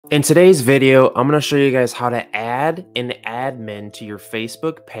In today's video, I'm going to show you guys how to add an admin to your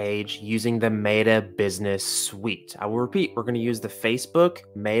Facebook page using the Meta Business Suite. I will repeat, we're going to use the Facebook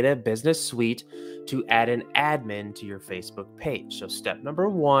Meta Business Suite to add an admin to your Facebook page. So step number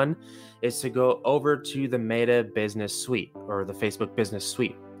one is to go over to the Meta Business Suite or the Facebook Business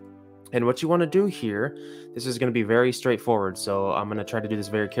Suite. And what you want to do here, this is going to be very straightforward. So I'm going to try to do this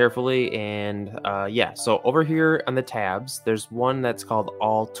very carefully. And so over here on the tabs, there's one that's called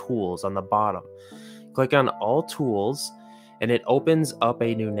All Tools on the bottom. Click on All Tools and it opens up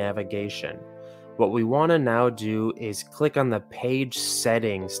a new navigation. What we want to now do is click on the Page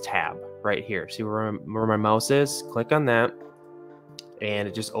Settings tab right here. See where my mouse is? Click on that and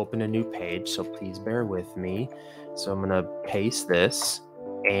it just opened a new page. So please bear with me. So I'm going to paste this.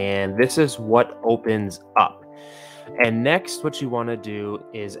 And this is what opens up. And next, what you want to do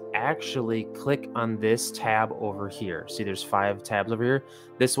is actually click on this tab over here. See, there's 5 tabs over here.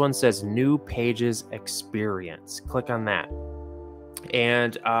 This one says New Pages Experience. Click on that.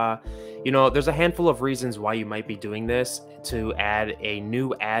 And, there's a handful of reasons why you might be doing this to add a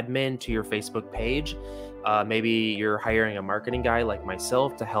new admin to your Facebook page. Maybe you're hiring a marketing guy like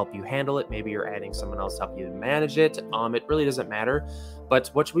myself to help you handle it. Maybe you're adding someone else to help you manage it. It really doesn't matter. But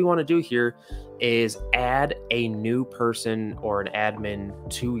what we want to do here is add a new person or an admin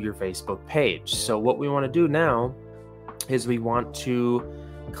to your Facebook page. So what we want to do now is we want to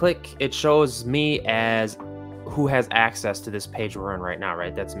click, it shows me as who has access to this page we're on right now,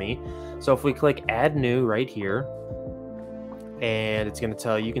 right? That's me. So if we click add new right here, and it's going to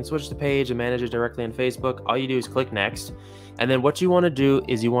tell you can switch the page and manage it directly on Facebook. All you do is click next. And then what you want to do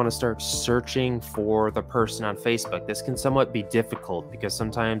is you want to start searching for the person on Facebook. This can somewhat be difficult because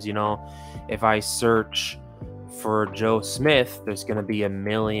sometimes, if I search for Joe Smith, there's going to be a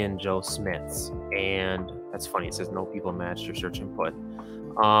million Joe Smiths. And that's funny. It says no people matched your search input.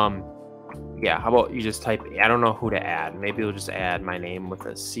 How about you just type, I don't know who to add. Maybe we'll just add my name with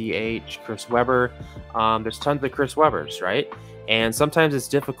a CH, Chris Weber. There's tons of Chris Webers, right? And sometimes it's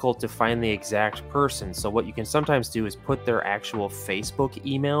difficult to find the exact person. So what you can sometimes do is put their actual Facebook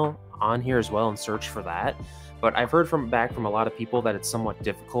email on here as well and search for that. But I've heard back from a lot of people that it's somewhat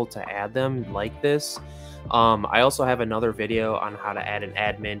difficult to add them like this. I also have another video on how to add an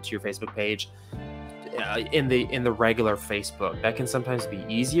admin to your Facebook page. In the regular Facebook. That can sometimes be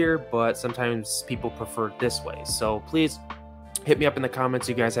easier, but sometimes people prefer it this way. So please hit me up in the comments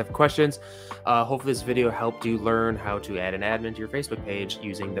if you guys have questions. Hopefully this video helped you learn how to add an admin to your Facebook page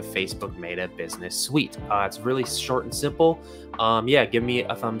using the Facebook Meta Business Suite. It's really short and simple. Give me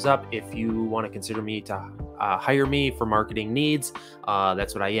a thumbs up if you want to consider me to hire me for marketing needs.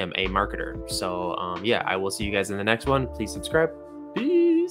 That's what I am, a marketer. So I will see you guys in the next one. Please subscribe.